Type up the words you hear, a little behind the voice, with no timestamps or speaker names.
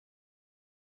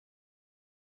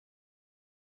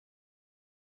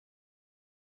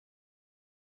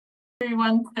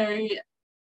Everyone to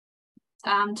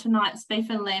tonight's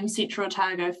B+LNZ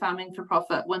Otago Farming for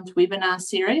Profit Winter webinar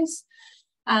series.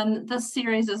 This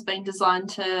series has been designed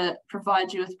to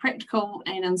provide you with practical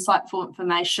and insightful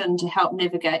information to help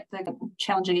navigate the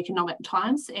challenging economic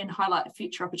times and highlight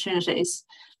future opportunities.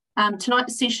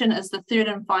 Tonight's session is the third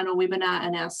and final webinar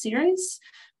in our series.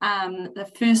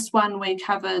 The first one we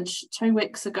covered 2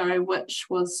 weeks ago, which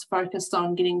was focused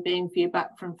on getting bang for your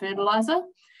buck from fertiliser.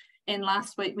 And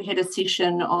last week we had a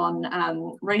session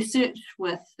on research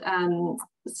with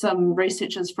some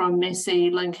researchers from Massey,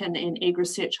 Lincoln and Egg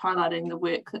Research highlighting the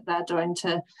work that they're doing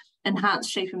to enhance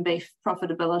sheep and beef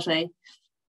profitability.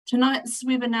 Tonight's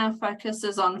webinar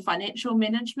focuses on financial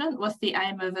management with the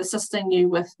aim of assisting you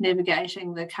with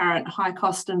navigating the current high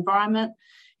cost environment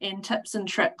and tips and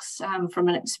tricks from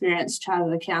an experienced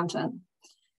chartered accountant.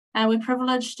 We're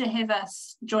privileged to have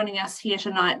joining us here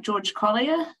tonight George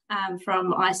Collier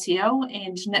from ICL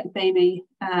and Nick Beeby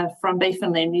from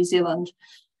B+LNZ.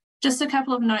 Just a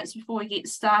couple of notes before we get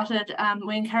started.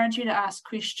 We encourage you to ask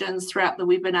questions throughout the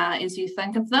webinar as you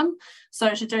think of them.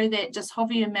 So to do that, just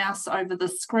hover your mouse over the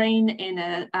screen and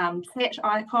a chat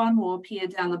icon will appear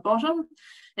down the bottom.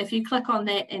 If you click on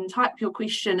that and type your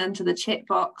question into the chat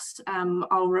box,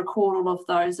 I'll record all of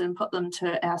those and put them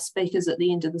to our speakers at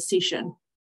the end of the session.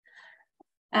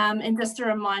 And just a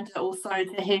reminder also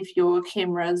to have your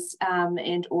cameras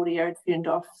and audio turned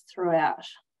off throughout.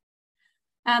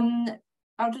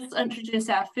 I'll just introduce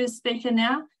our first speaker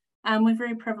now. We're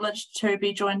very privileged to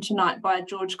be joined tonight by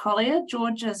George Collier.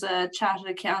 George is a chartered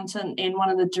accountant and one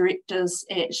of the directors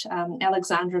at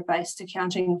Alexandra-based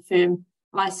accounting firm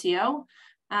ICL.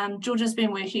 George has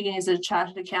been working as a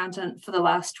chartered accountant for the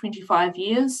last 25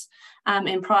 years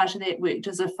and prior to that worked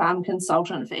as a farm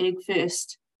consultant for Egg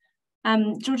First.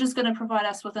 George is going to provide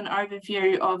us with an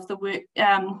overview of the work,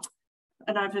 and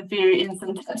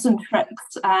some tips and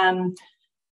tricks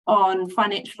on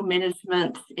financial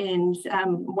management and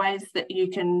ways that you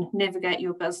can navigate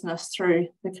your business through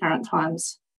the current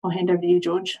times. I'll hand over to you,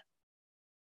 George.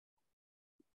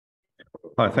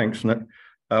 Hi, thanks, Nick.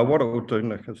 What I'll do,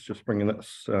 Nick, is just bring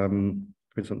this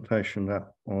presentation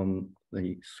up on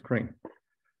the screen.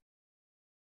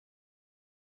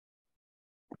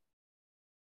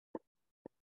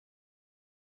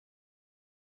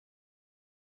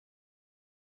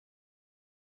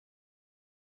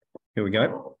 Here we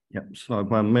go. Yep. So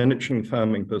I'm managing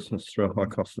farming business through a high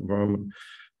cost environment.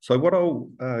 So what I'll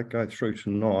go through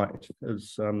tonight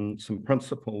is some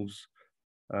principles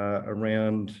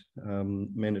around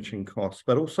managing costs,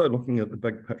 but also looking at the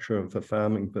big picture of the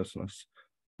farming business.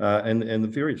 And the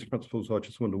various principles I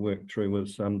just want to work through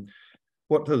is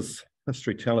what does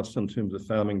history tell us in terms of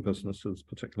farming businesses,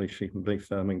 particularly sheep and beef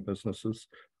farming businesses.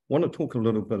 I want to talk a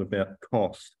little bit about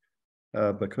cost.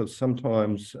 Because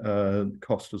sometimes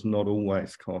cost is not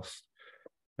always cost.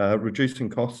 Reducing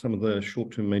costs, some of the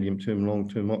short-term, medium-term,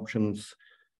 long-term options,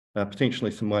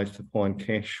 potentially some ways to find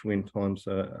cash when times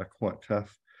are quite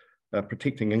tough,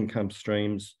 protecting income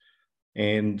streams,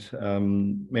 and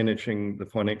managing the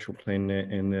financial plan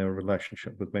and their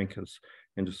relationship with bankers,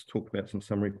 and just talk about some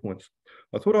summary points.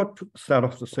 I thought I'd start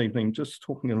off this evening just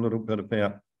talking a little bit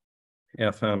about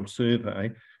our farm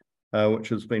survey, which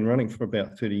has been running for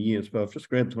about 30 years, but I've just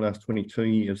grabbed the last 22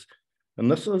 years.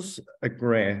 And this is a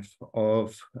graph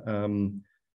of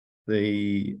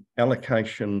the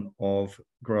allocation of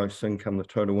gross income, the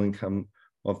total income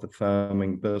of the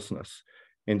farming business.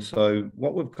 And so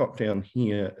what we've got down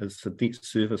here is the debt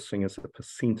servicing as a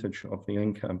percentage of the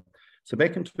income. So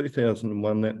back in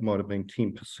 2001, that might have been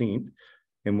 10%.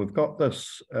 And we've got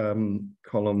this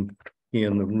column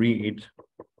here in the red,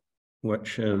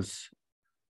 which is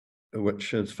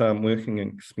farm working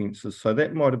expenses. So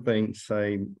that might have been,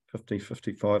 say,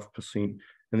 55%. And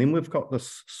then we've got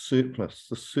this surplus,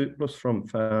 the surplus from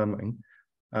farming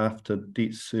after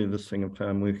debt servicing and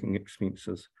farm working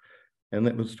expenses. And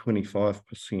that was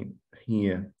 25%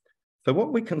 here. So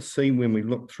what we can see when we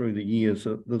look through the years,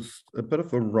 there's a bit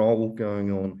of a roll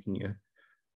going on here.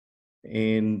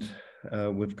 And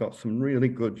we've got some really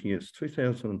good years.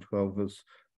 2012 was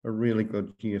a really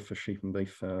good year for sheep and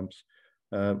beef farms.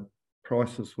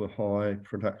 Prices were high,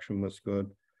 production was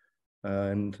good,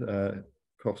 and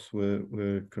costs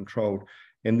were controlled.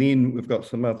 And then we've got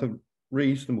some other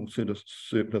reasonable sort of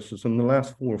surpluses. In the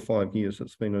last 4 or 5 years,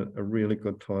 it's been a really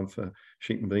good time for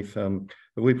sheep and beef. But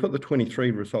we put the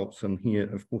 23 results in here.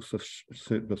 Of course, the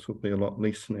surplus would be a lot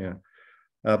less now.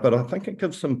 But I think it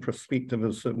gives some perspective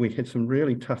is that we had some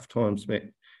really tough times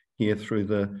back here through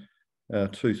the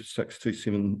 2006,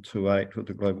 2007, 2008 with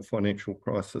the global financial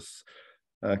crisis.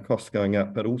 Costs going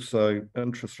up, but also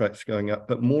interest rates going up.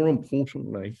 But more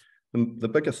importantly, the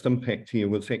biggest impact here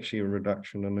was actually a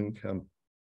reduction in income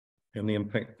and the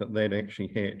impact that that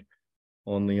actually had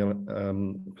on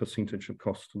the percentage of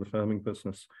cost to the farming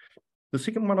business. The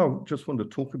second one I just wanted to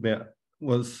talk about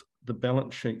was the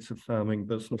balance sheets of farming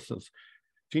businesses.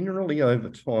 Generally, over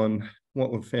time,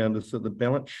 what we've found is that the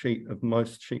balance sheet of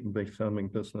most sheep and beef farming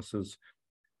businesses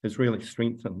has really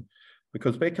strengthened,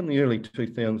 because back in the early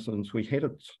 2000s, we had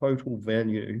a total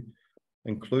value,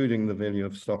 including the value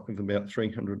of stock, of about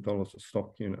 $300 a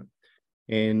stock unit.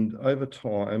 And over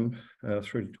time,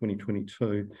 through to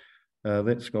 2022,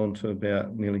 that's gone to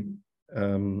about nearly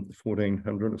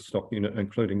 $1,400 a stock unit,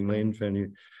 including land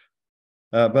value.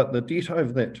 But the debt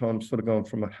over that time sort of gone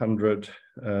from 100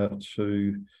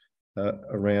 to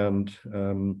around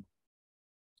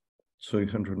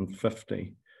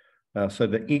 250. So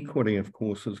the equity, of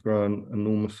course, has grown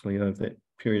enormously over that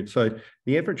period. So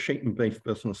the average sheep and beef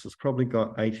business has probably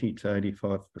got 80 to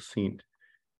 85%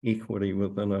 equity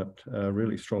within it, a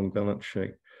really strong balance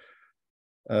sheet.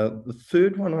 The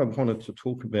third one I wanted to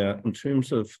talk about in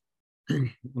terms of the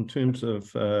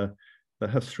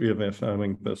history of our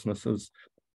farming businesses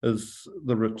is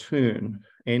the return.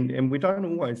 And we don't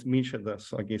always measure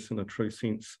this, I guess, in a true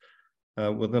sense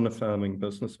within a farming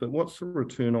business, but what's the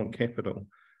return on capital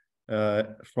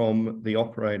from the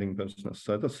operating business?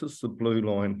 So this is the blue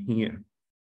line here.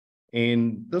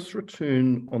 And this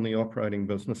return on the operating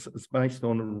business is based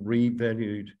on a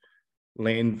revalued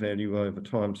land value over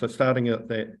time. So starting at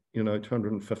that,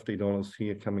 $250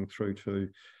 here, coming through to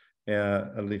our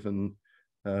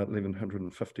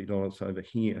 $1,150 over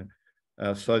here.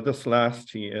 So this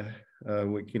last year,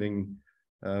 we're getting,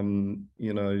 or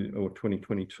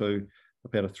 2022,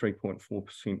 about a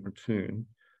 3.4% return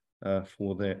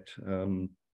for that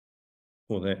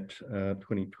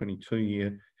 2022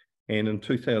 year. And in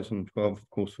 2012, of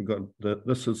course, we've got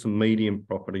this is the medium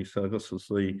property. So this is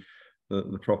the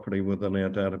property within our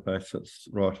database that's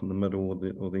right in the middle,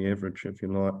 or the average, if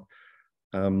you like,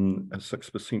 a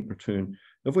 6% return.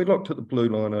 If we looked at the blue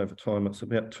line over time, it's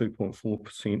about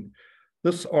 2.4%.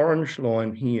 This orange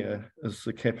line here is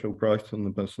the capital growth in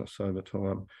the business over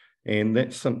time. And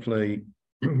that's simply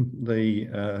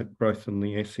the growth in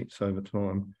the assets over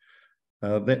time.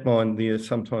 That line there,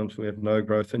 sometimes we have no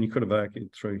growth, and you could have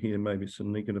argued through here maybe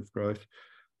some negative growth.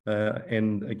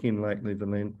 And again, lately the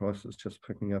land price is just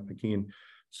picking up again.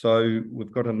 So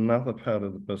we've got another part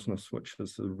of the business, which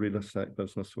is the real estate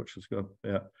business, which has got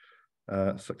about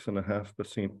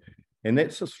 6.5%. And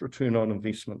that's this return on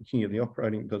investment here. The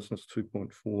operating business,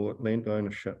 2.4, land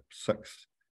ownership,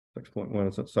 6.1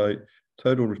 is it? So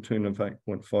total return of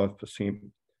 8.5%.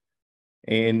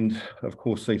 And of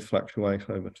course, these fluctuate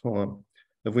over time.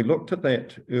 If we looked at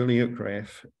that earlier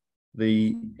graph,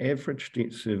 the average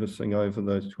debt servicing over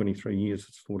those 23 years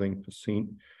is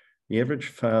 14%. The average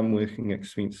farm working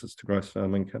expenses to gross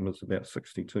farm income is about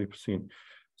 62%.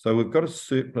 So we've got a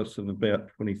surplus of about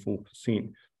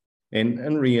 24%. And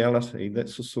in reality,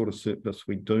 that's the sort of surplus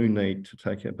we do need to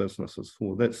take our businesses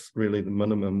forward. That's really the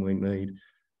minimum we need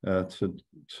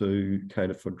to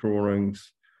cater for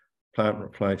drawings, plant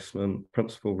replacement,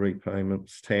 principal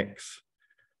repayments, tax,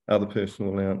 other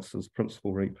personal allowances,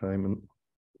 principal repayment,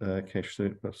 cash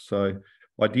surplus. So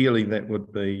ideally, that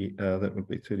would be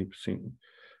 30%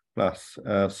 plus.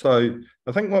 So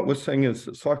I think what we're seeing is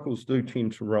that cycles do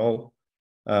tend to roll,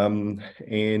 and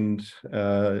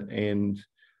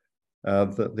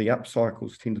the up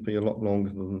cycles tend to be a lot longer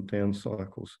than the down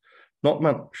cycles. Not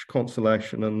much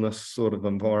consolation in this sort of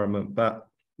environment, but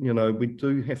we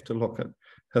do have to look at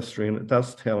history, and it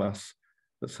does tell us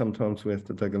that sometimes we have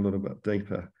to dig a little bit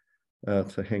deeper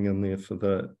to hang in there for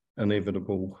the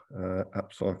inevitable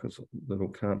up cycles that will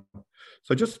come.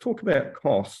 So just to talk about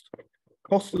cost.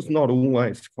 Cost is not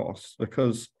always cost,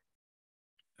 because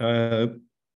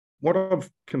what I've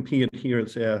compared here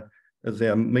is our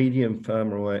medium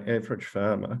farmer or our average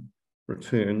farmer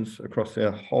returns across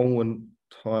our whole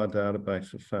entire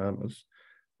database of farmers,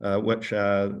 which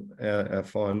are our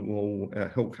fine wool, our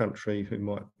hill country, who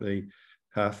might be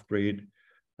half-bred,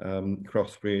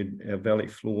 crossbred, our valley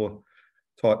floor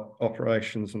type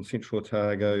operations in Central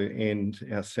Otago, and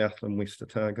our Southland West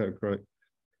Otago group.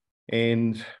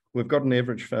 And we've got an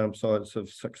average farm size of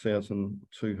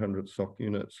 6,200 stock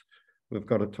units. We've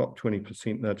got a top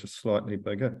 20%, they're just slightly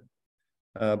bigger.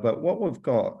 But what we've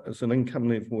got is an income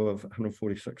level of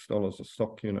 $146 a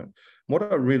stock unit. What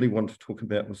I really want to talk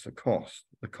about was the cost.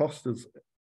 The cost is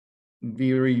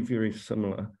very, very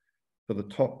similar for the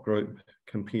top group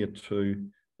compared to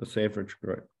this average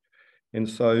group. And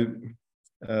so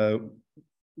the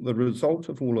result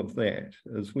of all of that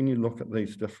is, when you look at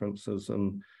these differences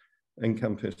in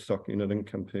income per stock unit,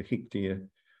 income per hectare,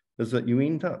 is that you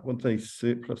end up with these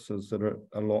surpluses that are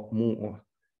a lot more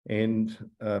and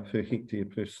per hectare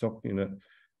per stock unit,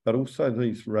 but also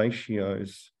these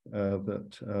ratios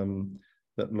that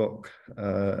look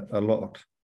a lot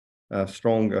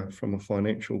stronger from a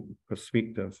financial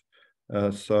perspective.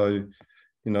 So,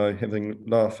 you know, having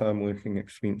lower farm working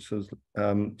expenses,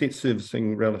 debt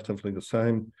servicing relatively the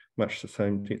same, much the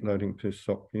same debt loading per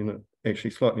stock unit,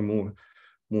 actually slightly more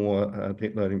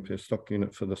debt loading per stock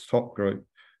unit for this top group,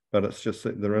 but it's just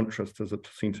that their interest as a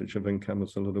percentage of income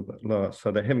is a little bit lower.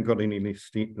 So they haven't got any less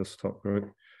debt, this top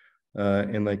group,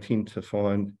 and they tend to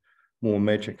find more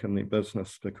magic in their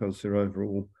business because their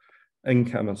overall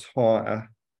income is higher,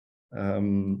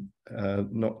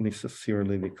 not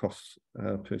necessarily their costs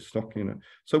per stock unit.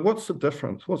 So what's the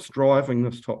difference? What's driving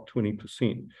this top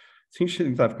 20%? Essentially,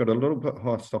 they've got a little bit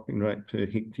higher stocking rate per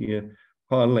hectare,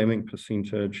 higher lambing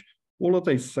percentage, all of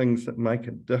these things that make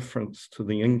a difference to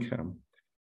the income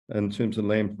in terms of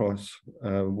lamb price,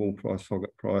 wool price,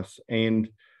 hogget price, and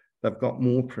they've got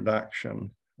more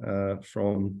production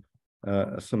from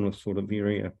a similar sort of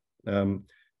area and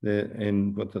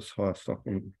with this higher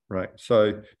stocking rate.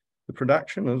 So the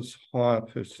production is higher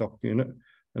per stock unit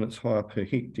and it's higher per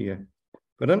hectare.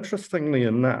 But interestingly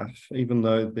enough, even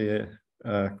though their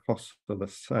costs are the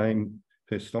same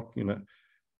per stock unit,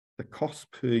 the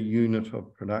cost per unit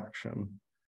of production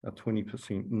are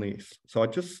 20% less. So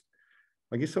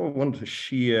I guess I wanted to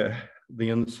share the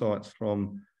insights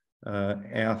from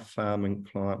our farming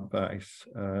client base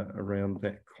around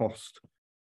that cost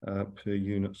per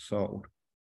unit sold.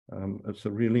 It's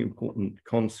a really important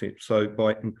concept. So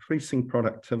by increasing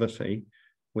productivity,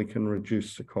 we can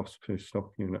reduce the cost per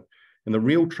stock unit. And the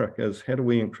real trick is, how do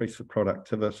we increase the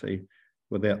productivity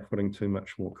without putting too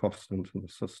much more cost into the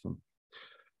system?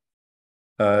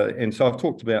 And so I've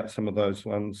talked about some of those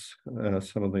ones,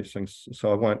 some of these things.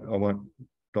 So I won't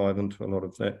dive into a lot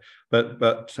of that.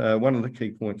 But one of the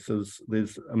key points is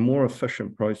there's a more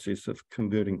efficient process of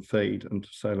converting feed into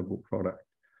saleable product.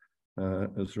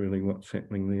 Is really what's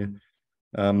happening there.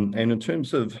 And in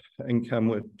terms of income,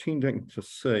 we're tending to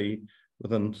see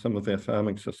within some of our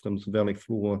farming systems, valley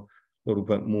floor, a little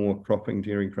bit more cropping,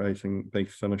 dairy grazing,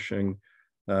 beef finishing.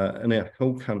 In our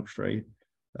hill country,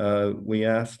 we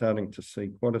are starting to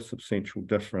see quite a substantial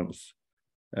difference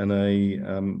in a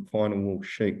final wool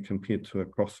sheep compared to a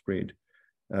crossbred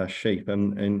sheep.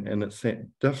 And it's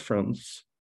that difference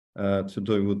to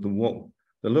do with the wool.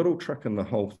 The little trick in the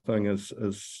whole thing is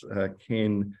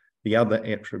can the other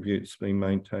attributes be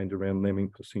maintained around lambing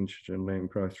percentage and lamb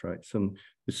growth rates? And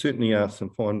there certainly are some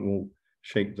fine wool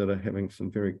sheep that are having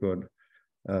some very good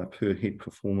per head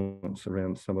performance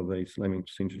around some of these lambing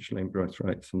percentage, lamb growth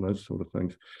rates and those sort of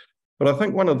things. But I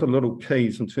think one of the little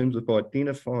keys in terms of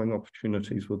identifying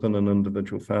opportunities within an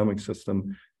individual farming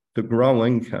system to grow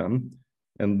income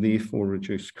and therefore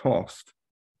reduce cost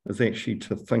is actually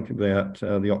to think about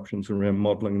the options around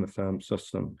modelling the farm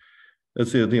system.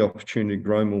 Is there the opportunity to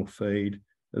grow more feed?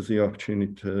 Is there the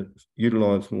opportunity to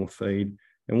utilise more feed?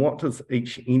 And what does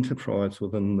each enterprise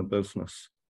within the business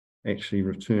actually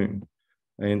return?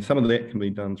 And some of that can be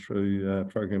done through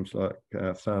programs like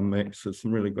Farm Max. There's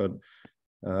some really good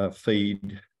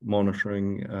feed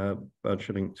monitoring,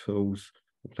 budgeting tools,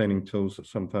 planning tools that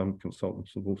some farm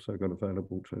consultants have also got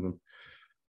available to them.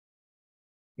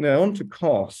 Now, on to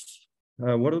costs.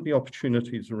 What are the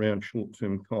opportunities around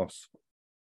short-term costs?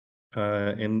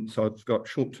 And so it's got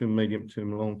short-term,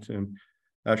 medium-term, long-term.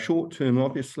 Short-term,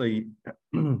 obviously,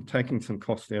 taking some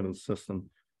cost out of the system.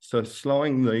 So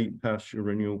slowing the pasture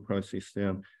renewal process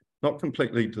down, not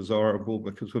completely desirable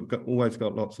because we've always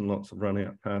got lots and lots of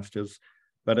run-out pastures.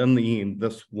 But in the end,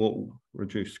 this will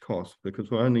reduce costs because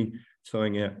we're only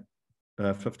sowing out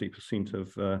 50%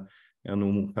 of our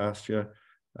normal pasture.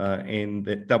 And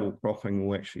that double cropping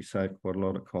will actually save quite a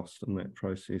lot of cost in that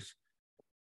process.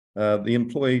 The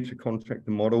employee to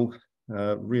contractor model,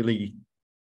 really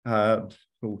hard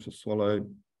pill to swallow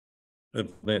if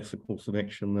that's the course of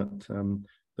action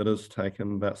that is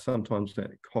taken, but sometimes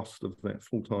that cost of that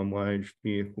full-time wage,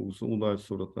 vehicles, all those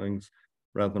sort of things,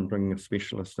 rather than bringing a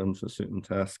specialist in for certain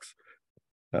tasks.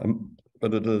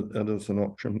 But it is an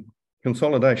option.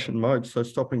 Consolidation mode, so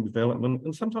stopping development,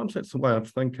 and sometimes that's the way of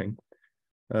thinking.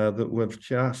 That we've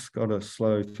just got to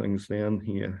slow things down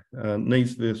here.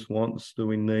 Needs versus wants. Do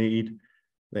we need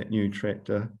that new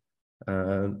tractor?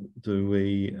 Can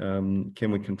we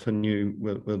continue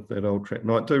with that old tractor?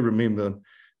 Now, I do remember,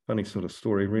 funny sort of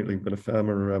story really, but a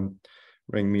farmer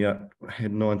rang me up,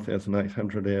 had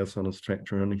 9,800 hours on his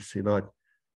tractor, and he said,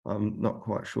 I'm not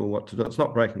quite sure what to do. It's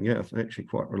not breaking out, it's actually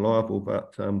quite reliable,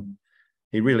 but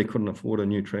he really couldn't afford a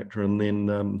new tractor. And then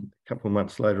a couple of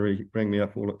months later, he rang me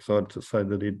up all excited to say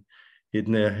that he'd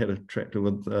now had a tractor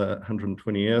with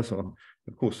 120 hours on.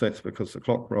 Of course, that's because the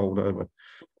clock rolled over.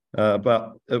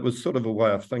 But it was sort of a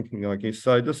way of thinking, I guess.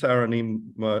 So this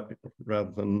R&M mode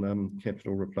rather than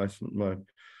capital replacement mode.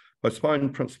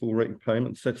 Postponed principal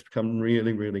repayments, that's become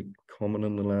really, really common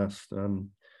in the last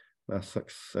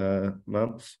 6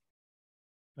 months.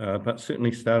 But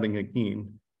certainly starting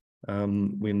again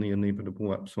when the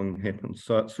inevitable upswing happens.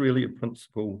 So it's really a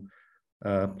principal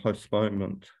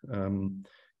postponement and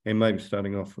maybe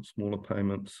starting off with smaller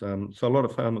payments. So a lot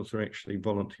of farmers are actually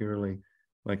voluntarily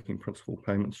making principal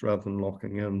payments rather than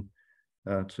locking in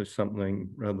to something,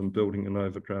 rather than building an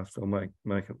overdraft. They'll make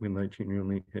it when they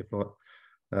genuinely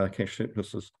have cash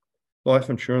surpluses.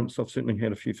 Life insurance, I've certainly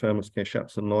had a few farmers cash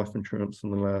ups in life insurance in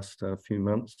the last few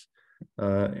months.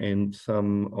 And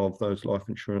some of those life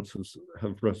insurances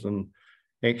have risen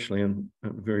actually in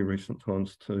very recent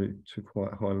times to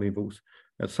quite high levels.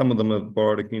 Some of them have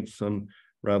borrowed against them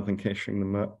rather than cashing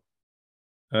them up.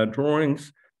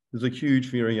 Drawings, there's a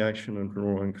huge variation in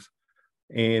drawings,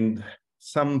 and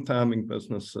some farming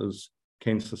businesses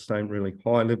can sustain really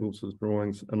high levels of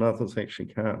drawings and others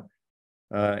actually can't.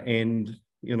 And,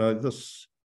 you know, this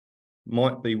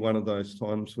might be one of those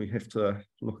times we have to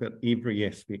look at every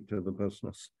aspect of the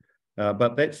business.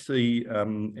 But that's the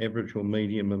average or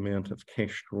medium amount of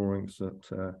cash drawings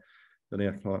that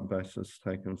our client base has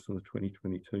taken for the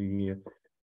 2022 year.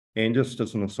 And just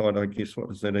as an aside, I guess, what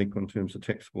does that equal in terms of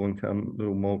taxable income? A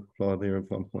little multiplier there of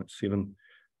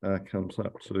 1.7 comes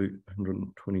up to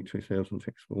 122,000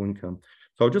 taxable income.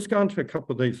 So I'll just go into a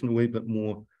couple of these in a wee bit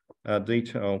more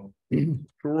detail.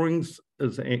 Drawings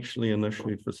is actually an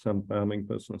issue for some farming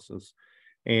businesses.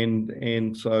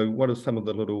 And so what are some of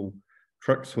the little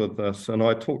tricks with this? And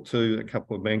I talked to a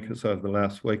couple of bankers over the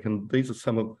last week, and these are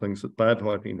some of the things that they've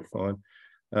identified,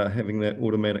 having that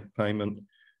automatic payment,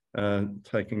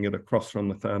 taking it across from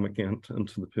the farm account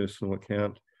into the personal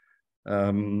account,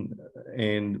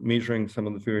 and measuring some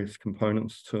of the various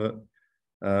components to it,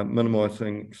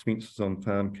 minimising expenses on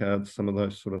farm cards, some of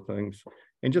those sort of things,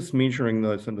 and just measuring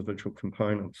those individual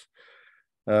components.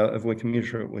 If we can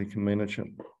measure it, we can manage it.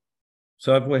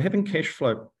 So if we're having cash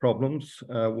flow problems,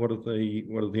 what are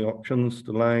the options?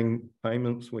 Delaying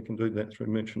payments, we can do that through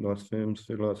merchandise firms,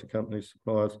 fertiliser companies,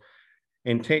 suppliers.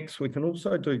 And tax, we can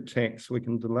also do tax. We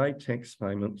can delay tax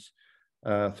payments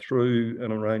through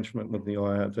an arrangement with the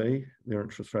IRD. Their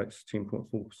interest rate's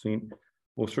 10.4%,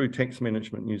 or through Tax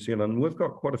Management New Zealand. We've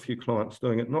got quite a few clients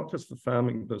doing it, not just for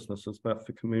farming businesses, but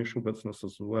for commercial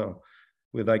businesses as well,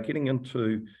 where they're getting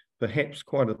into perhaps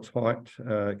quite a tight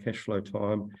cash flow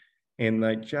time, and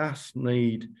they just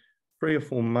need 3 or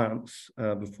 4 months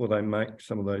before they make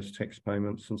some of those tax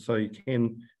payments. And so you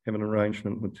can have an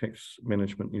arrangement with Tax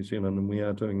Management New Zealand, and we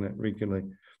are doing that regularly.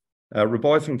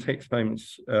 Revising tax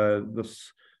payments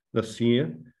this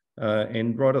year,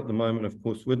 and right at the moment, of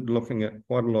course, we're looking at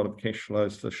quite a lot of cash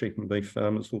flows for sheep and beef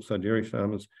farmers, also dairy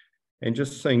farmers, and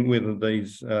just seeing whether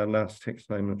these last tax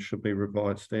payments should be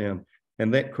revised down.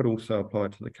 And that could also apply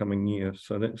to the coming year.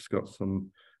 So that's got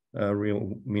some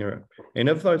real merit. And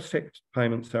if those tax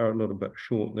payments are a little bit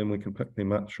short, then we can pick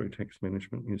them up through Tax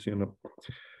Management New Zealand.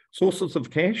 Sources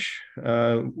of cash,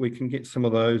 we can get some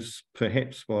of those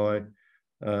perhaps by,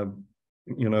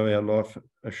 you know, our life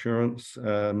assurance,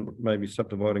 maybe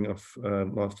subdividing off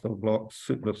lifestyle blocks,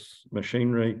 surplus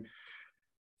machinery,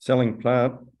 selling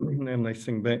plant and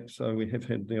leasing back. So we have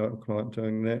had the client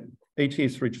doing that.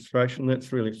 ETS registration,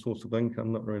 that's really a source of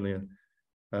income, not really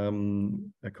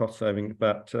a cost saving,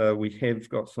 but we have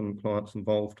got some clients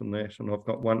involved in that, and I've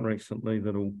got one recently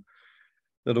that'll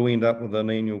end up with an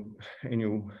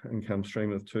annual income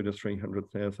stream of 200,000 to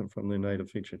 300,000 from their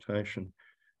native vegetation,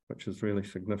 which is really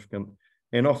significant.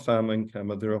 And off-farm income,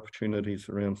 are there opportunities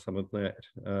around some of that?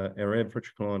 Our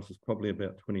average client is probably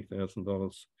about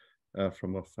 $20,000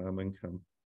 from off-farm income.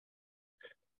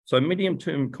 So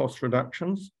medium-term cost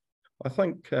reductions. I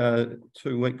think 2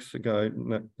 weeks ago,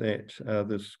 Nick, that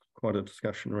there's quite a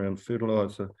discussion around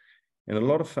fertiliser, and a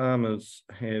lot of farmers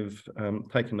have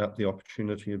taken up the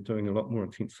opportunity of doing a lot more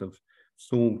intensive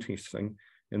soil testing,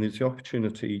 and there's the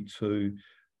opportunity to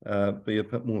be a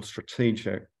bit more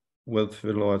strategic with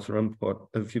fertiliser input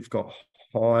if you've got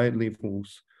high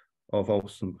levels of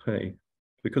Olsen P.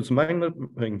 Because the main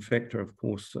limiting factor, of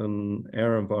course, in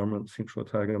our environment, Central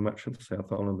Otago, much of the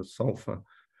South Island, is sulphur.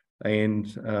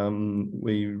 And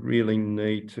we really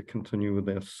need to continue with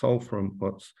our sulphur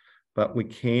inputs, but we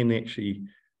can actually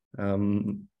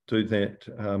do that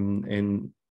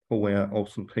and pull our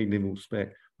Olsen P levels back.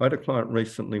 I had a client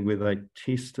recently where they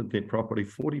tested their property,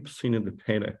 40% of the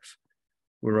paddocks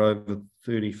were over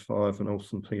 35, an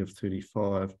Olsen P of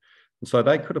 35. And so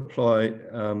they could apply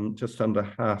just under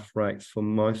half rates for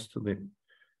most of their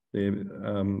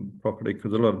property,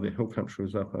 because a lot of their hill country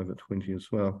was up over 20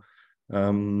 as well.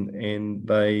 And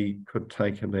they could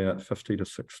take about 50 to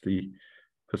 60%,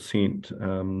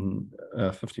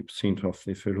 50% off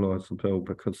their fertiliser bill,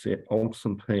 because their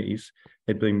Olsen Ps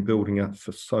had been building up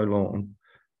for so long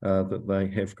that they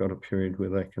have got a period where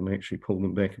they can actually pull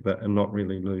them back a bit and not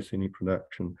really lose any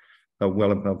production. They're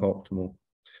well above optimal.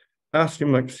 Pasture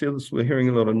mixtures, we're hearing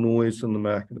a lot of noise in the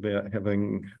market about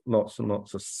having lots and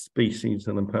lots of species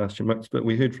in a pasture mix, but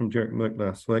we heard from Derek Merck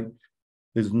last week,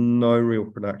 there's no real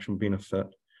production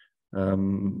benefit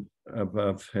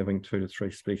above having 2 to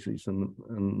 3 species in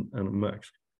a mix.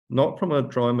 Not from a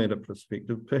dry matter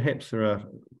perspective, perhaps there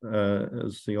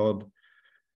is the odd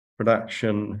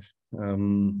production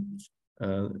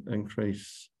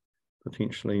increase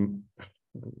potentially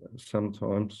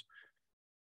sometimes.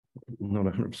 I'm not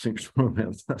 100% sure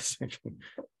about this actually,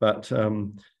 but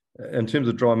in terms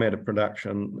of dry matter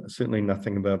production, certainly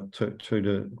nothing above 2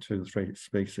 to 3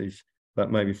 species,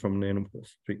 but maybe from an animal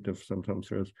perspective sometimes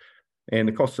there is. And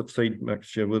the cost of seed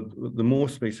mixture, with the more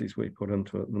species we put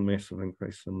into it, the massive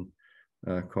increase in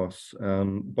costs.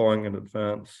 Buying in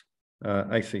advance,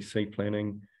 ACC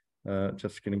planning,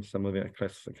 just getting some of our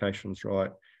classifications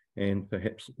right, and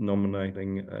perhaps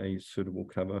nominating a suitable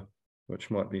cover, which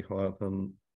might be higher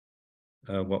than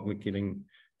what we're getting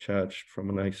charged from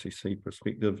an ACC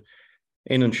perspective.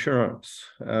 And insurance,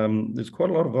 there's quite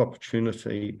a lot of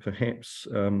opportunity perhaps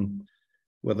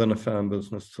within a farm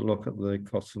business to look at the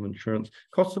cost of insurance.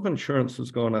 Cost of insurance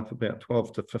has gone up about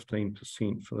 12 to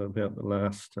 15% for about the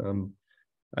last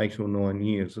 8 or 9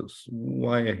 years. It's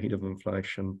way ahead of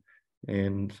inflation.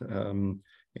 And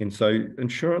so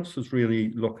insurance is really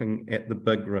looking at the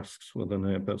big risks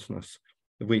within our business.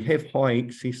 If we have high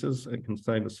excesses, it can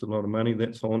save us a lot of money.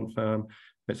 That's on farm,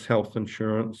 that's health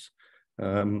insurance,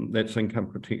 that's income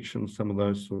protection, some of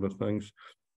those sort of things.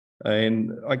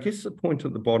 And I guess the point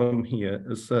at the bottom here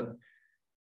is that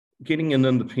getting an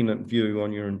independent view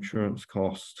on your insurance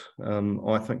cost,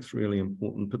 I think is really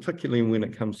important, particularly when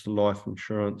it comes to life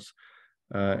insurance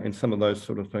and some of those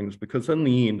sort of things, because in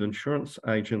the end, insurance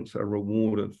agents are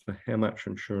rewarded for how much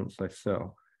insurance they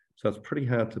sell. So it's pretty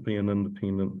hard to be an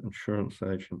independent insurance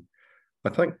agent. I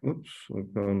think, oops,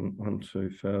 we've gone one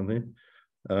too far there.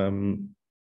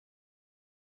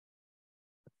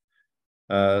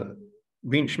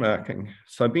 Benchmarking.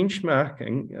 So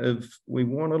benchmarking, if we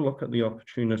want to look at the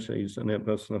opportunities in our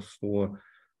business for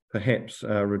perhaps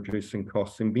reducing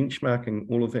costs, and benchmarking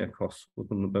all of our costs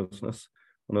within the business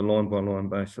on a line-by-line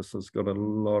basis has got a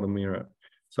lot of merit.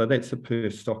 So that's a per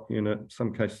stock unit. In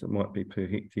some cases, it might be per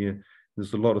hectare.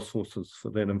 There's a lot of sources for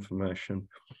that information.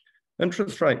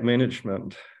 Interest rate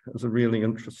management is a really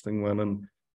interesting one.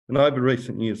 And over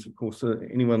recent years, of course,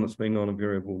 anyone that's been on a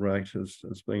variable rate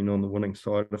has been on the winning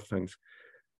side of things.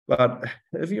 But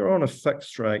if you're on a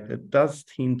fixed rate, it does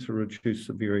tend to reduce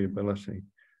the variability.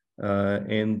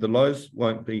 And the lows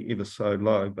won't be ever so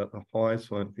low, but the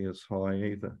highs won't be as high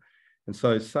either. And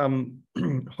so some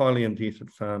highly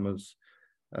indebted farmers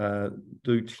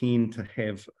do tend to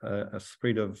have a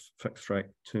spread of fixed rate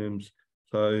terms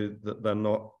so that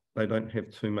they don't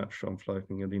have too much on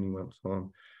floating at any one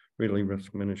time. Really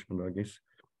risk management, I guess.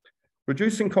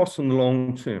 Reducing costs in the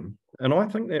long term. And I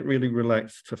think that really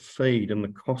relates to feed and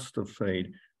the cost of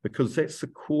feed, because that's the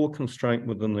core constraint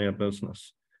within our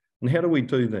business. And how do we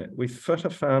do that? We fit a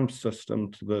farm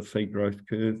system to the feed growth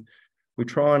curve. We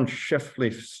try and shift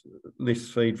less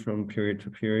feed from period to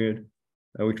period.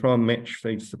 We try and match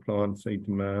feed supply and feed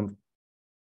demand.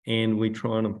 And we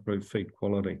try and improve feed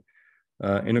quality.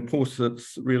 And of course,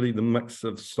 it's really the mix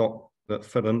of stock that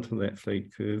fit into that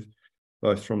feed curve,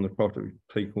 both from the property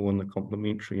people and the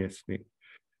complementary aspect.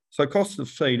 So cost of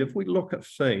feed, if we look at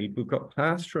feed, we've got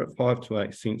pasture at 5 to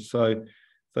 8 cents. So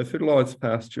fertilised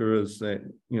pasture is at,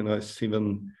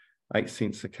 7, 8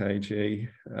 cents a kg.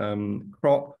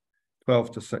 Crop,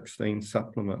 12 to 16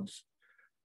 supplements.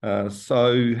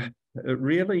 So it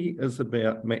really is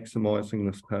about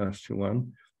maximising this pasture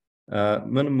one,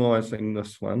 minimising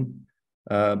this one.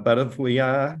 But if we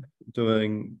are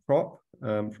doing crop,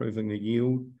 improving the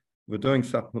yield, we're doing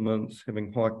supplements,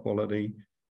 having high quality,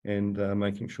 and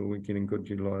making sure we're getting good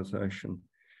utilisation.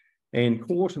 And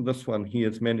core to this one here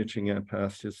is managing our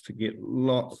pastures to get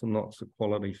lots and lots of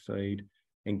quality feed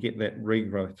and get that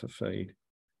regrowth of feed.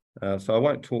 So I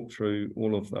won't talk through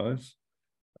all of those.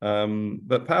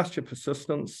 But pasture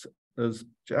persistence is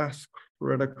just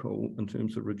critical in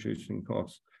terms of reducing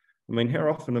costs. I mean, how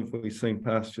often have we seen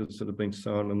pastures that have been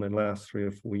sown in the last 3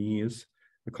 or 4 years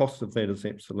the cost of that is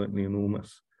absolutely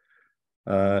enormous.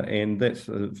 And that's,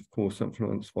 of course,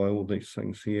 influenced by all these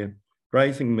things here.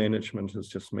 Grazing management is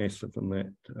just massive in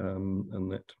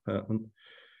that department.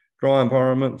 Dry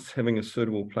environments, having a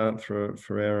suitable plant for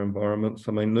our environments.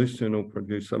 I mean, Lucerne will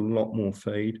produce a lot more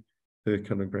feed per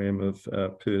kilogram of,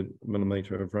 per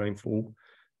millimetre of rainfall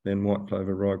than white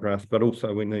clover ryegrass, but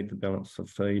also we need the balance of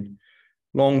feed.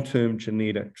 Long-term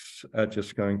genetics are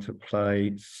just going to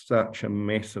play such a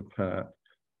massive part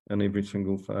in every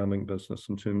single farming business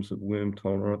in terms of worm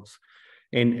tolerance.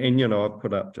 And you know, I've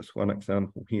put up just one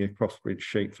example here, crossbred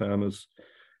sheep farmers,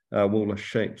 woolly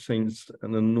sheep seems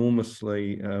an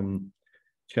enormously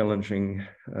challenging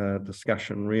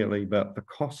discussion really, but the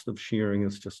cost of shearing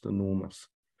is just enormous.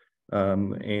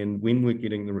 And when we're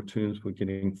getting the returns we're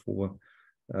getting for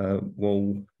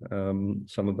wool,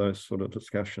 some of those sort of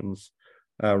discussions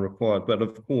are required. But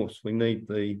of course, we need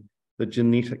the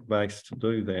genetic base to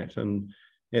do that. And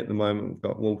at the moment, we've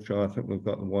got Wiltshire, I think we've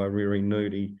got the Wairiri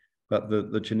Nudie, but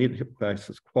the genetic base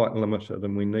is quite limited,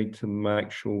 and we need to make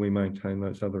sure we maintain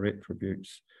those other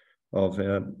attributes of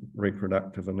our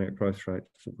reproductive and our growth rates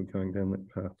if we're going down that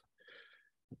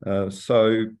path.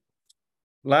 So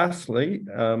lastly,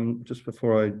 just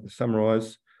before I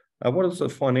summarise, what does a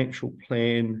financial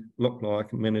plan look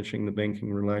like in managing the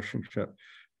banking relationship?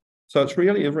 So it's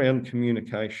really around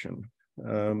communication.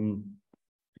 And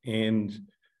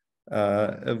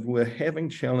if we're having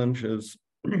challenges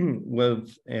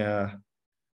with our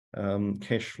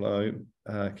cash flow,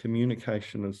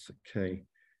 communication is the key.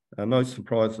 No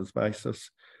surprises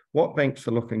basis. What banks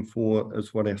are looking for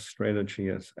is what our strategy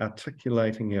is,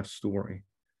 articulating our story.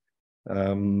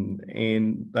 And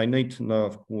they need to know,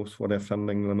 of course, what our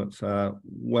funding limits are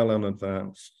well in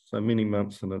advance, so many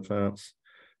months in advance.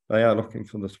 They are looking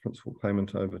for this principal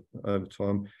payment over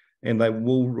time, and they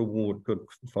will reward good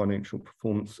financial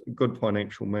performance, good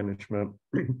financial management,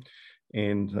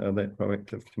 and that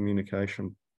proactive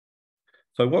communication.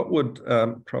 So what would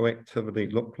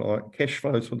proactivity look like? Cash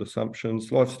flows with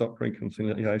assumptions, livestock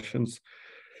reconciliations,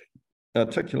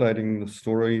 articulating the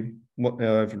story, what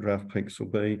our overdraft peaks will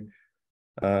be.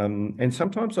 And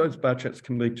sometimes those budgets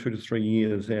can be 2 to 3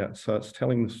 years out. So it's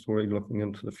telling the story, looking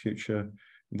into the future,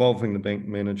 involving the bank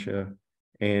manager,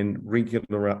 and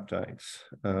regular updates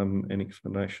and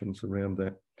explanations around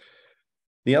that.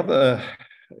 The other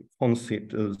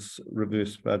concept is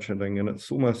reverse budgeting, and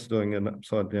it's almost doing an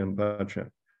upside down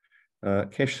budget.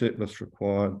 Cash surplus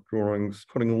required, drawings,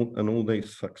 putting in all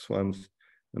these fixed ones,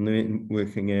 and then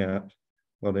working out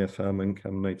what our farm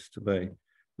income needs to be.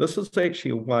 This is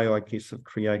actually a way, I guess, of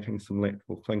creating some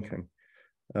lateral thinking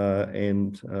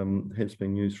and has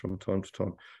been used from time to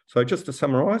time. So just to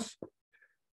summarise,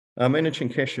 managing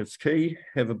cash is key.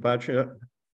 Have a budget,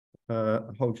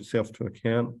 hold yourself to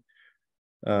account.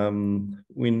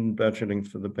 When budgeting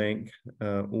for the bank,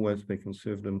 always be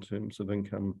conservative in terms of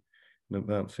income and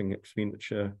advancing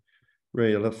expenditure,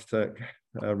 realistic,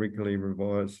 regularly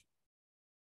revise,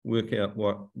 work out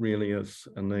what really is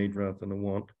a need rather than a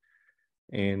want,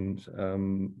 and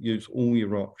use all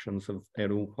your options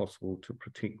at all possible to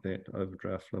protect that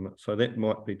overdraft limit. So that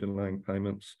might be delaying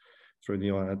payments through the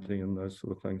IRD and those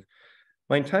sort of things.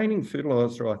 Maintaining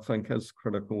fertiliser, I think, is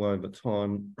critical over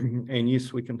time. And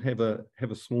yes, we can have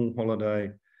a small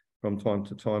holiday from time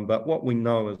to time, but what we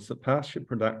know is that pasture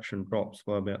production drops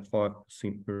by about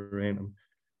 5% per annum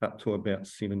up to about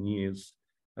 7 years.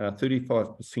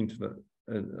 35%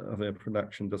 of our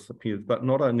production disappears, but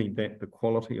not only that, the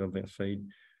quality of our feed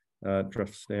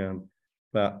drifts down.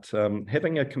 But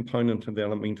having a component of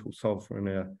elemental sulphur in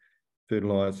our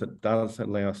fertiliser does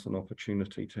allow us an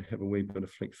opportunity to have a wee bit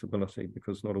of flexibility,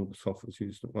 because not all the sulphur is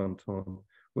used at one time.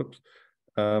 Whoops.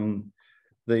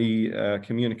 The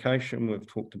communication, we've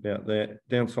talked about that.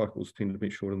 Down cycles tend to be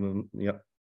shorter than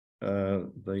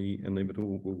the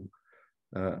inevitable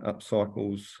up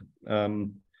cycles.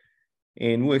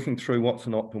 And working through what's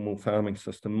an optimal farming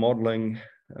system, modelling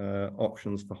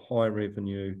options for high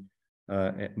revenue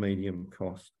at medium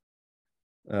cost.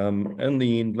 In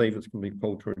the end, levers can be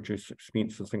pulled to reduce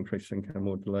expenses, increase income,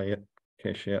 or delay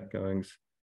cash outgoings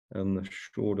in the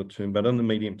shorter term. But in the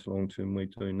medium to long term, we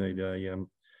do need a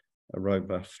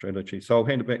robust strategy. So I'll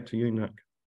hand it back to you, Nick.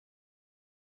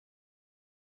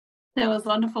 That was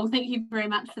wonderful. Thank you very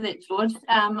much for that, George.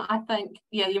 I think,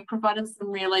 yeah, you've provided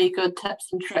some really good tips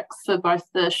and tricks for both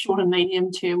the short and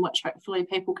medium term, which hopefully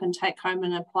people can take home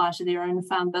and apply to their own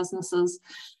farm businesses.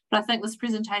 But I think this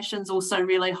presentation's also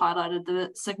really highlighted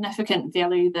the significant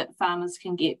value that farmers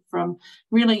can get from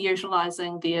really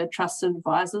utilising their trusted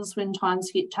advisors when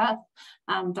times get tough.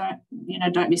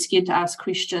 Don't be scared to ask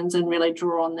questions and really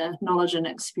draw on the knowledge and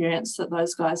experience that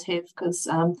those guys have, because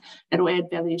it'll add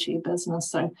value to your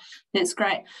business. So that's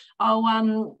great.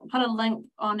 I'll put a link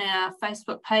on our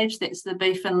Facebook page. That's the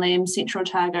Beef and Lamb Central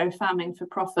Otago Farming for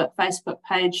Profit Facebook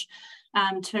page,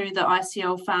 to the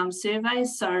ICL Farm Survey.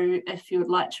 So if you would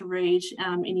like to read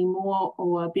any more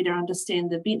or better understand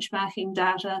the benchmarking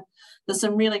data, there's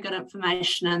some really good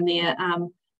information in there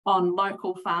on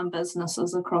local farm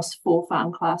businesses across 4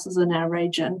 farm classes in our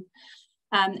region.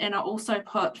 And I also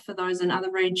put, for those in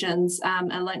other regions,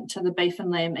 a link to the Beef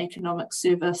and Lamb Economic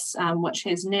Service, which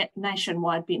has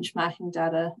nationwide benchmarking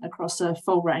data across a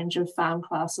full range of farm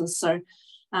classes. So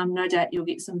no doubt you'll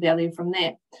get some value from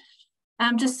that.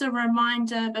 Just a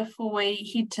reminder before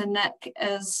we head to Nick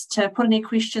is to put any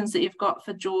questions that you've got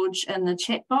for George in the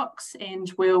chat box,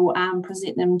 and we'll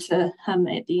present them to him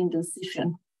at the end of the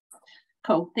session.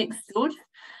 Cool, thanks George.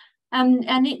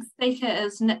 Our next speaker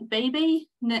is Nick Beeby.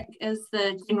 Nick is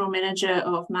the General Manager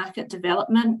of Market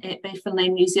Development at Beef and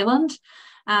Lamb New Zealand,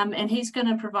 and he's going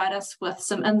to provide us with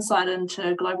some insight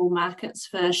into global markets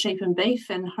for sheep and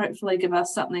beef, and hopefully give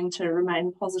us something to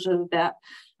remain positive about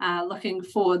looking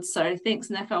forward. So thanks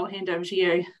Nick, I'll hand over to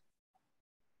you.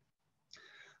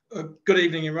 Good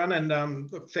evening everyone,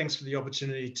 and look, thanks for the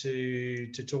opportunity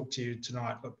to talk to you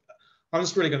tonight. Look, I'm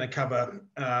just really going to cover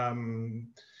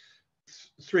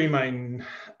 3 main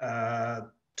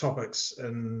topics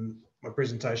in my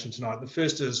presentation tonight. The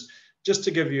first is just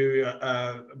to give you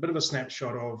a bit of a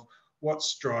snapshot of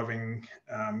what's driving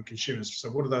consumers. So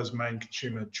what are those main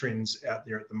consumer trends out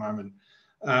there at the moment?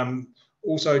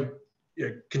 Also,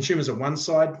 consumers are one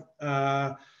side,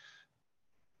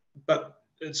 but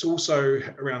it's also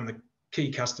around the key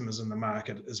customers in the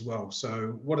market as well.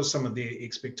 So what are some of their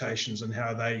expectations and how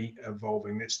are they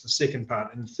evolving? That's the second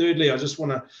part. And thirdly, I just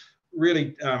want to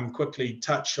really quickly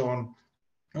touch on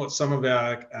what some of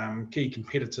our key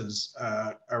competitors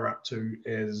are up to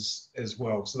as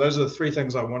well. So those are the 3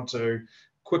 things I want to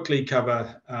quickly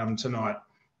cover tonight.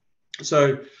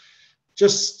 So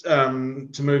just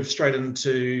to move straight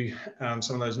into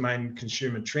some of those main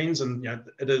consumer trends, and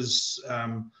it is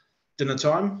dinner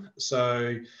time,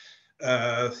 so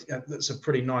that's a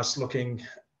pretty nice looking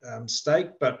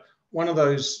steak, but one of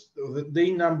those,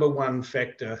 the number one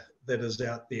factor that is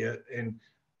out there, and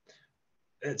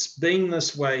it's been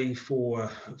this way for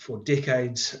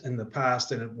decades in the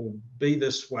past, and it will be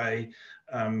this way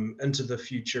into the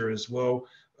future as well.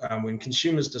 When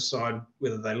consumers decide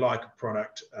whether they like a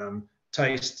product,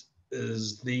 taste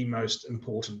is the most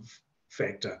important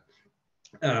factor.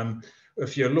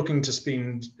 If you're looking to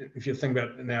spend, if you think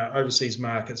about in our overseas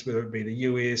markets, whether it be the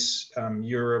US,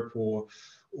 Europe,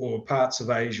 or parts of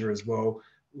Asia as well,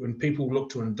 when people look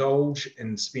to indulge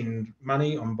and spend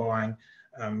money on buying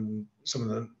some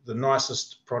of the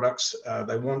nicest products,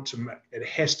 they want to, it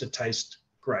has to taste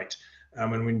great.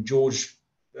 And when George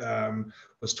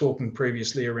was talking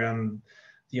previously around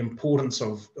the importance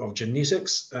of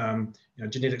genetics,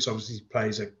 genetics obviously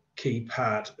plays a key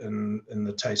part in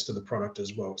the taste of the product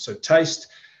as well. So taste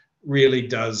really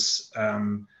does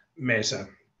matter.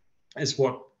 It's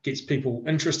what gets people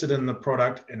interested in the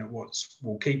product, and it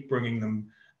will keep bringing them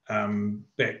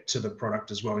back to the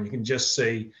product as well. And you can just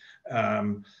see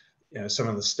some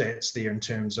of the stats there in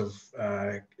terms of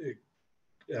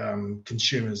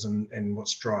consumers and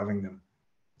what's driving them.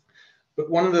 But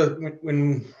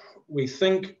when we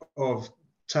think of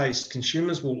taste,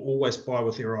 consumers will always buy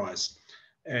with their eyes.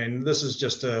 And this is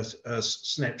just a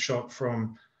snapshot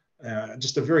from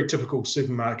just a very typical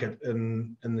supermarket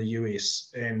in the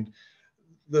US. And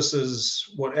this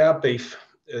is what our beef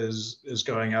is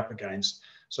going up against.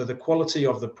 So the quality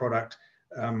of the product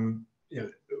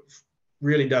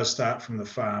really does start from the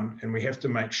farm, and we have to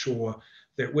make sure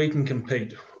that we can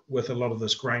compete with a lot of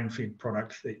this grain-fed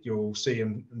product that you'll see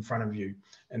in front of you.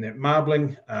 And that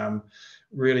marbling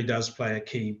really does play a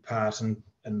key part in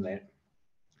that.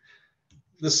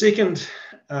 The second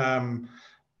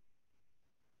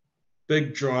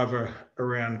big driver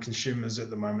around consumers at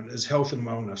the moment is health and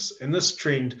wellness. And this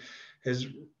trend has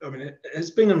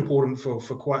been important for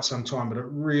quite some time, but it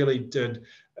really did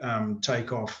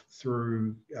take off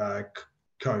through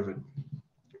COVID.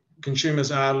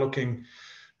 Consumers are looking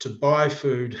to buy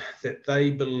food that they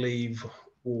believe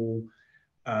will,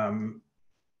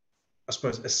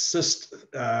 assist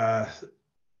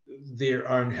their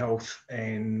own health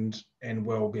and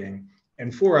well-being.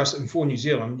 And for us, and for New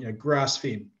Zealand,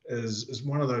 grass-fed is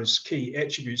one of those key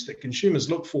attributes that consumers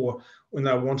look for when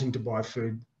they're wanting to buy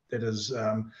food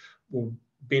will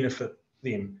benefit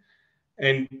them.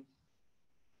 And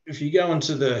if you go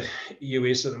into the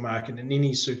US at the market, in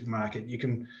any supermarket, you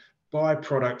can buy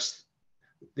products.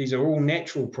 These are all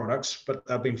natural products, but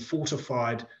they've been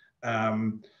fortified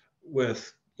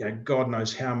with God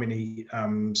knows how many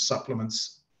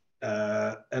supplements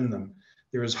in them.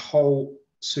 There is whole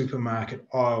supermarket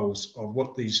aisles of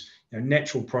what these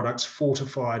natural products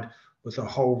fortified with a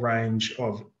whole range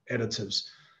of additives.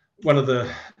 One of the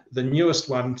newest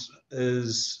ones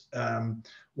is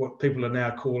what people are now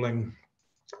calling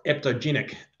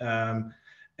aptogenic,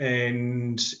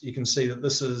 and you can see that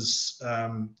this is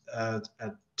a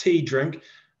tea drink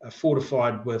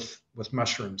fortified with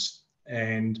mushrooms,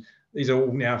 and these are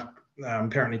all now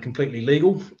apparently completely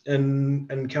legal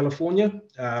in California,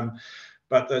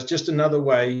 but there's just another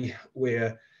way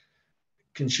where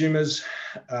consumers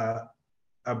are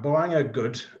buying a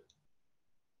good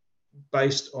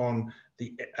based on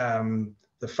the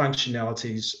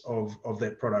functionalities of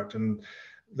that product. And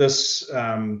this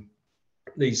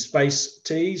these space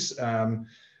teas, they're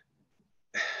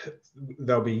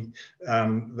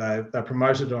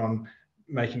promoted on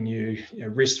making you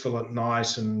restful at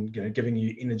night and giving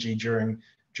you energy during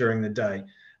the day.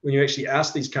 When you actually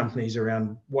ask these companies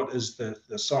around what is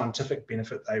the scientific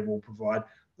benefit they will provide,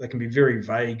 they can be very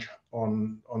vague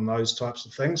on those types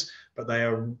of things, but they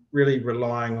are really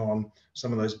relying on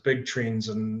some of those big trends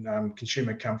in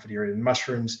consumer comfort area. And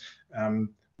mushrooms,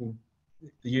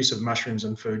 the use of mushrooms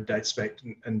in food dates back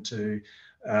into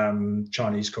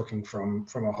Chinese cooking from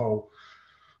a whole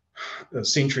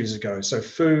centuries ago. So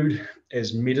food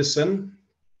as medicine,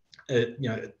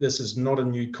 this is not a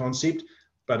new concept,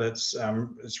 but it's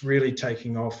really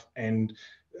taking off and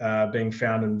being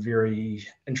found in very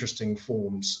interesting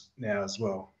forms now as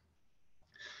well.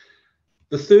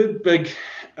 The third big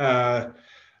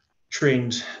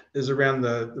trend is around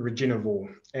the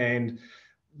regenerivore, and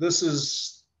this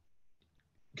is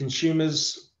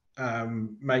consumers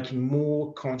making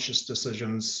more conscious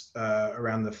decisions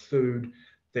around the food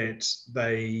that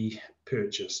they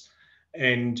purchase.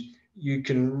 And you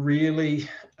can really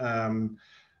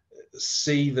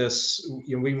see this.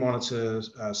 We monitor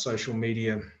social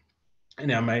media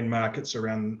in our main markets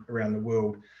around the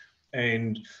world,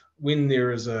 and when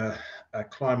there is a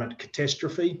climate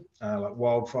catastrophe like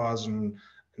wildfires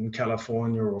in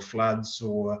California, or floods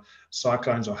or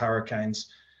cyclones or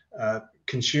hurricanes,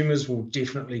 consumers will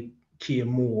definitely care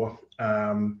more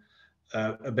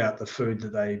about the food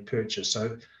that they purchase.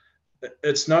 So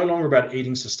it's no longer about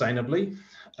eating sustainably,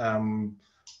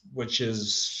 which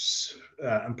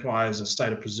implies a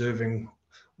state of preserving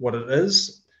what it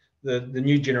is. The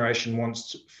new generation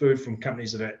wants food from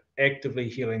companies that are actively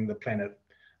healing the planet.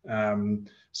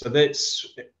 So that's,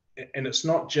 and it's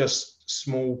not just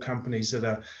small companies that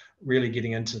are really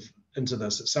getting into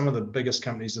this. It's some of the biggest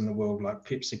companies in the world, like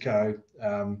PepsiCo,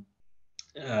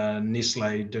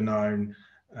 Nestle, Danone,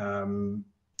 and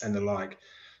the like.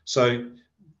 So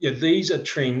these are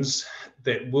trends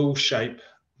that will shape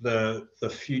the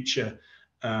future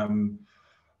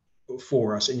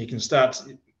for us. And you can start,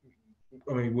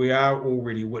 we are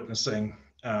already witnessing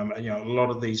a lot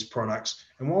of these products,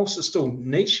 and whilst it's still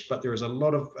niche, but there is a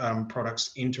lot of products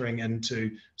entering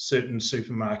into certain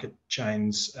supermarket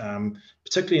chains,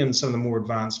 particularly in some of the more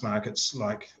advanced markets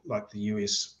like the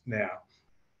US now.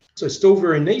 So still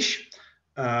very niche,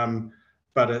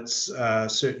 but it's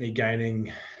certainly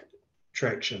gaining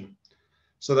traction.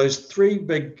 So those three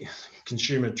big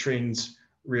consumer trends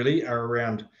really are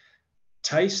around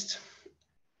taste,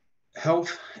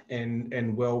 health,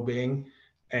 and well-being,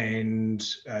 and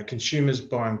consumers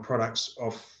buying products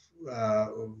off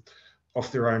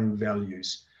their own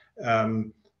values.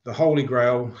 The holy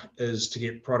grail is to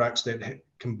get products that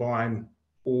combine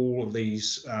all of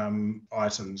these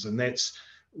items, and that's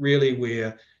really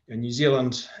where New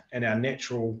Zealand and our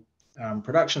natural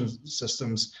production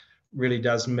systems really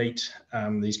does meet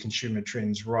these consumer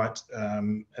trends right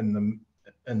in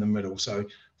the middle. So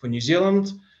for New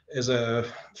Zealand, as a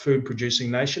food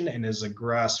producing nation and as a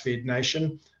grass-fed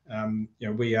nation,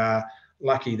 we are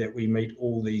lucky that we meet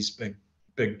all these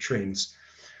big trends.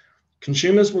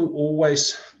 Consumers will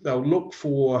always, they'll look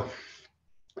for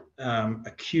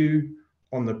a cue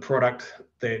on the product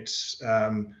that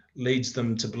leads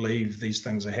them to believe these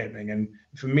things are happening. And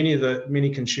for many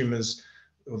consumers,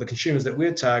 or the consumers that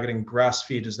we're targeting,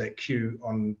 grass-fed is that cue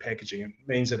on packaging. It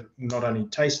means that it not only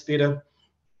tastes better,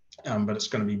 but it's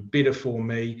going to be better for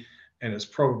me, and it's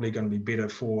probably going to be better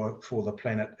for the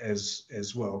planet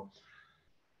as well.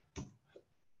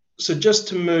 So just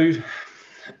to move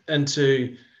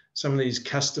into some of these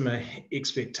customer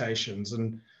expectations,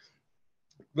 and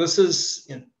this is,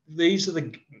 these are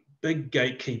the big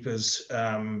gatekeepers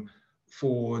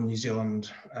for New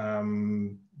Zealand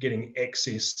getting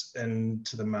access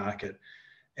into the market.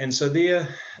 And so their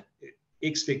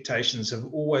expectations have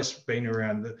always been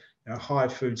around the high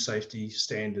food safety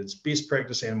standards, best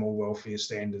practice animal welfare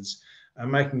standards,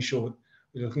 making sure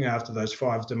we're looking after those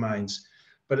 5 domains.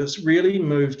 But it's really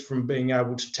moved from being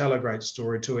able to tell a great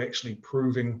story to actually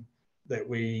proving that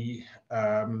we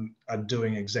are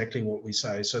doing exactly what we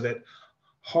say. So that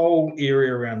whole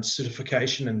area around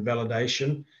certification and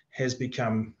validation has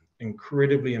become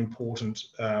incredibly important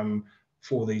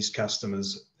for these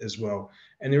customers as well.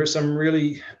 And there are some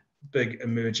really big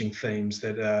emerging themes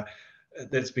that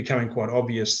that's becoming quite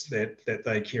obvious that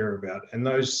they care about. And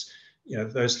those,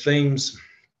 those themes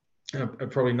are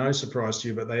probably no surprise to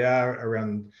you, but they are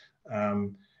around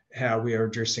how we are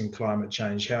addressing climate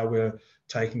change, how we're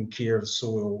taking care of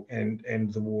soil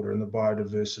and the water and the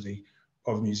biodiversity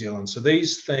of New Zealand. So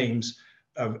these themes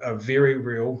are very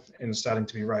real and starting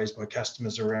to be raised by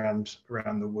customers around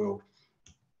the world.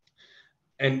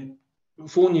 And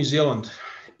for New Zealand,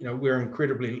 we're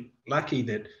incredibly lucky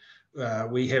that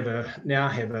we now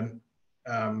have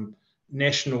a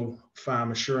national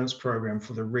farm assurance program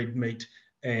for the red meat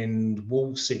and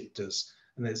wool sectors,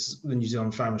 and that's the New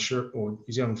Zealand Farm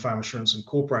Assurance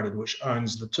Incorporated, which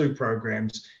owns the 2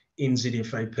 programs,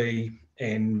 NZFAP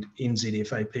and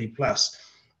NZFAP Plus.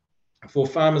 For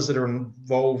farmers that are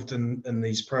involved in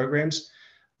these programs,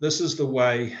 this is the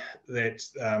way that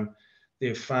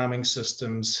their farming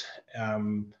systems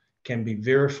can be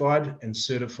verified and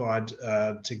certified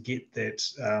to get that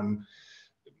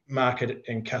market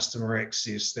and customer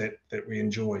access that we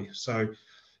enjoy. So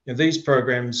these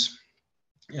programs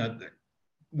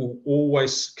will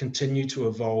always continue to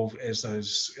evolve as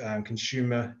those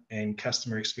consumer and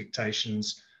customer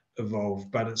expectations evolve.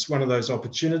 But it's one of those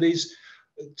opportunities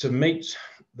to meet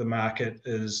the market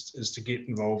is to get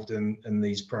involved in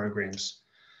these programs.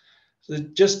 So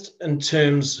just in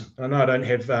terms, I know I don't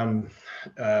have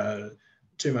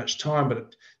too much time,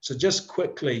 but so just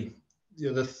quickly,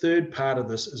 the third part of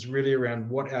this is really around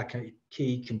what our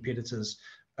key competitors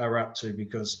are up to,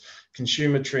 because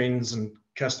consumer trends and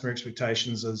customer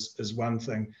expectations is one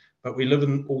thing, but we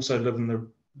also live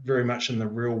very much in the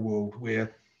real world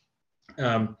where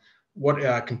what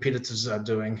our competitors are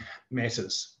doing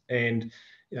matters. And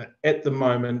at the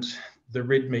moment, the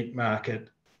red meat market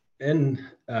in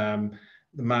the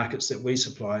markets that we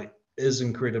supply is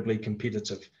incredibly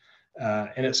competitive,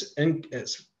 and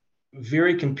it's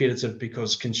very competitive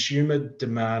because consumer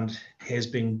demand has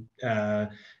been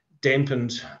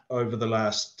dampened over the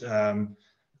last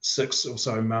 6 or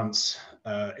so months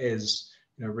as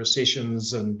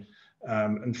recessions and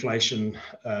inflation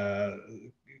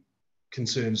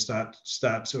concerns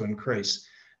start to increase.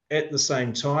 At the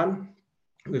same time,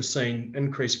 we've seen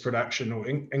increased production or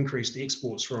increased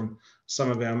exports from some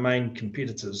of our main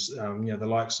competitors, the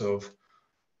likes of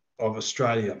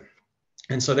Australia.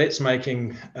 And so that's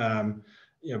making,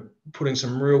 putting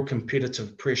some real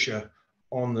competitive pressure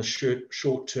on the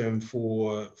short term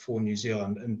for New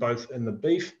Zealand, and both in the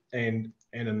beef and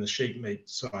in the sheep meat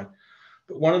side.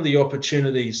 But one of the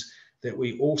opportunities that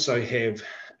we also have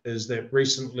is that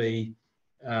recently,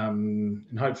 and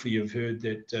hopefully you've heard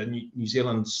that New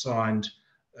Zealand signed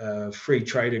a free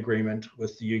trade agreement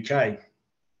with the UK.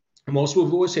 And whilst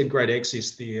we've always had great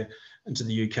access there into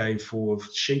the UK for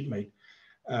sheep meat,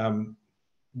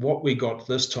 what we got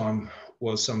this time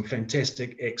was some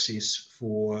fantastic access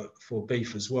for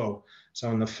beef as well. So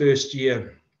in the first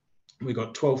year, we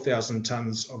got 12,000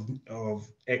 tonnes of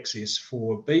access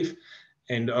for beef,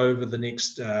 and over the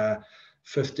next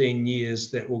 15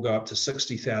 years, that will go up to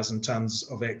 60,000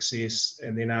 tonnes of access,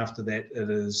 and then after that, it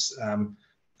is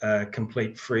a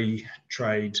complete free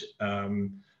trade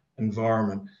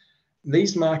environment.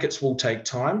 These markets will take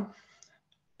time,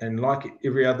 and like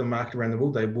every other market around the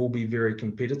world, they will be very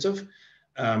competitive,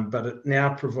 but it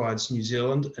now provides New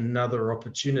Zealand another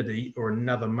opportunity or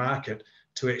another market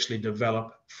to actually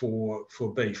develop for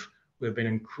beef. We've been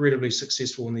incredibly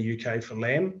successful in the UK for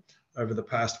lamb over the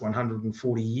past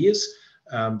 140 years.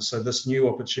 So this new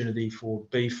opportunity for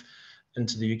beef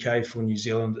into the UK for New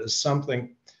Zealand is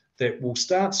something that will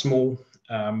start small,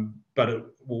 but it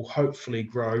will hopefully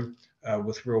grow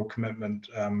with real commitment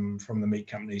from the meat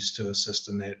companies to assist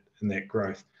in that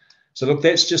growth. So look,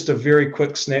 that's just a very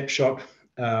quick snapshot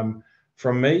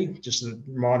from me, just a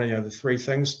reminder of the 3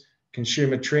 things.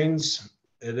 Consumer trends,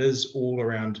 it is all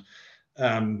around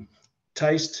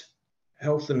taste,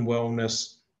 health and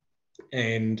wellness,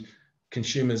 and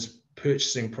consumers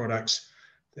purchasing products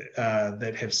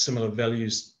that have similar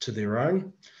values to their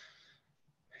own.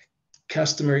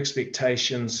 customer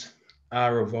expectations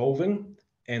are evolving,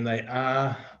 and they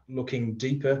are looking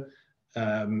deeper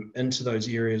into those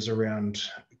areas around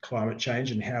climate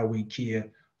change and how we care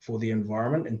for the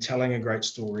environment. And telling a great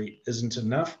story isn't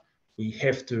enough. We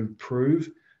have to prove,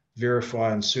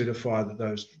 verify and certify that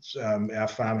those our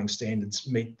farming standards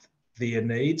meet their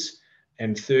needs.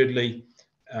 And thirdly,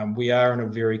 we are in a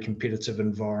very competitive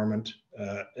environment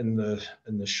in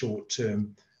the short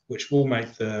term, which will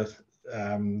make the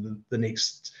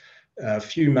next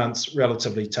few months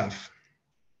relatively tough.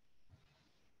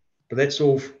 But that's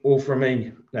all from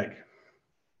me, Nick.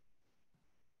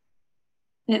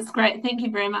 That's great. Thank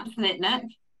you very much for that, Nick.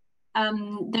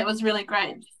 That was really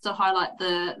great to highlight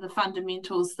the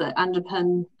fundamentals that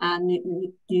underpin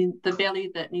the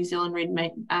value that New Zealand red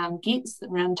meat gets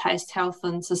around taste, health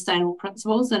and sustainable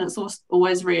principles. And it's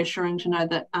always reassuring to know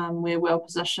that we're well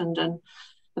positioned in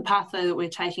the pathway that we're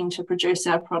taking to produce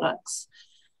our products.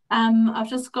 I've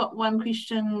just got one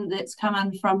question that's come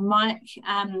in from Mike.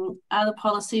 Are the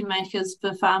policymakers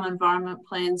for farm environment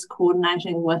plans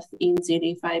coordinating with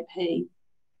NZFAP?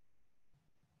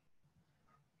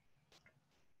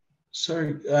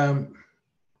 So,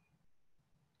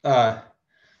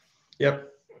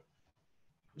 yep.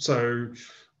 So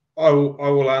I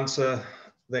will answer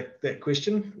that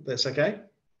question. That's okay.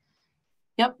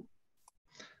 Yep.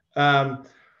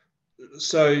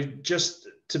 So just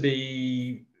to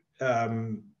be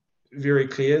very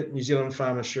clear, New Zealand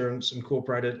Farm Assurance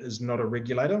Incorporated is not a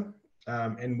regulator,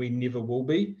 and we never will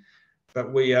be.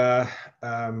 But we are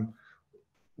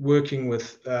working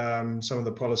with some of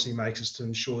the policymakers to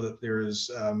ensure that there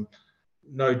is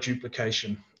no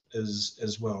duplication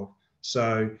as well.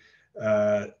 So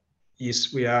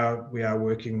yes, we are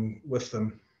working with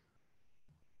them.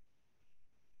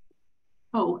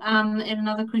 Cool. And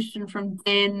another question from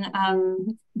Dan.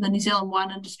 The New Zealand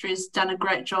wine industry has done a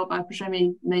great job, I presume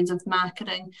he means, of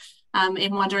marketing. I'm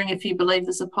wondering if you believe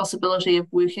there's a possibility of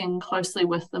working closely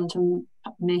with them to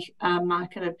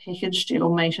market a packaged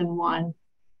deal meat and wine.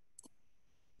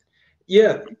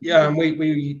 Yeah,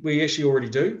 we actually already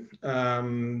do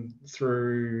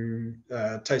through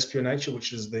Taste Pure Nature,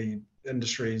 which is the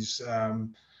industry's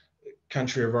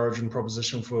country of origin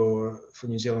proposition for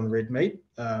New Zealand red meat.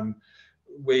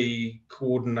 We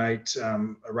coordinate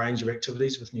a range of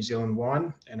activities with New Zealand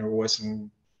Wine and are always in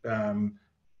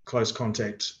close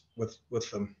contact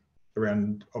with them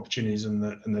around opportunities in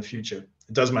the future.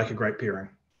 It does make a great pairing.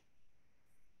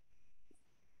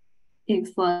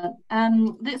 Excellent.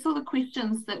 That's all the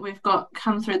questions that we've got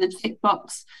come through the chat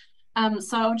box.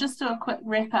 So I'll just do a quick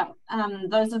wrap up.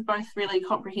 Those are both really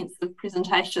comprehensive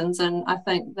presentations, and I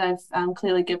think they've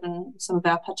clearly given some of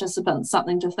our participants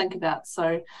something to think about.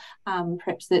 So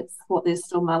perhaps that's what they're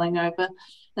still mulling over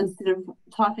instead of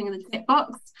typing in the chat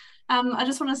box. I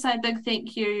just want to say a big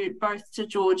thank you both to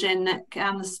George and Nick.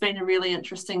 This has been a really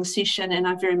interesting session, and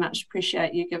I very much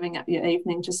appreciate you giving up your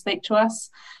evening to speak to us.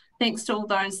 Thanks to all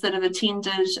those that have attended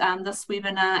this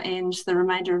webinar and the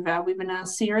remainder of our webinar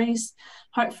series.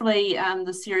 Hopefully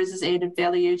the series has added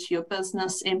value to your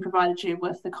business and provided you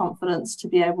with the confidence to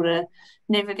be able to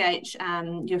navigate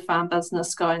your farm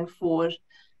business going forward.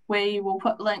 We will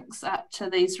put links up to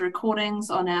these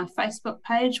recordings on our Facebook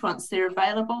page once they're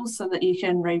available so that you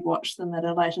can re-watch them at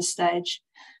a later stage.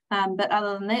 But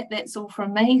other than that, that's all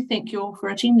from me. Thank you all for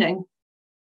attending.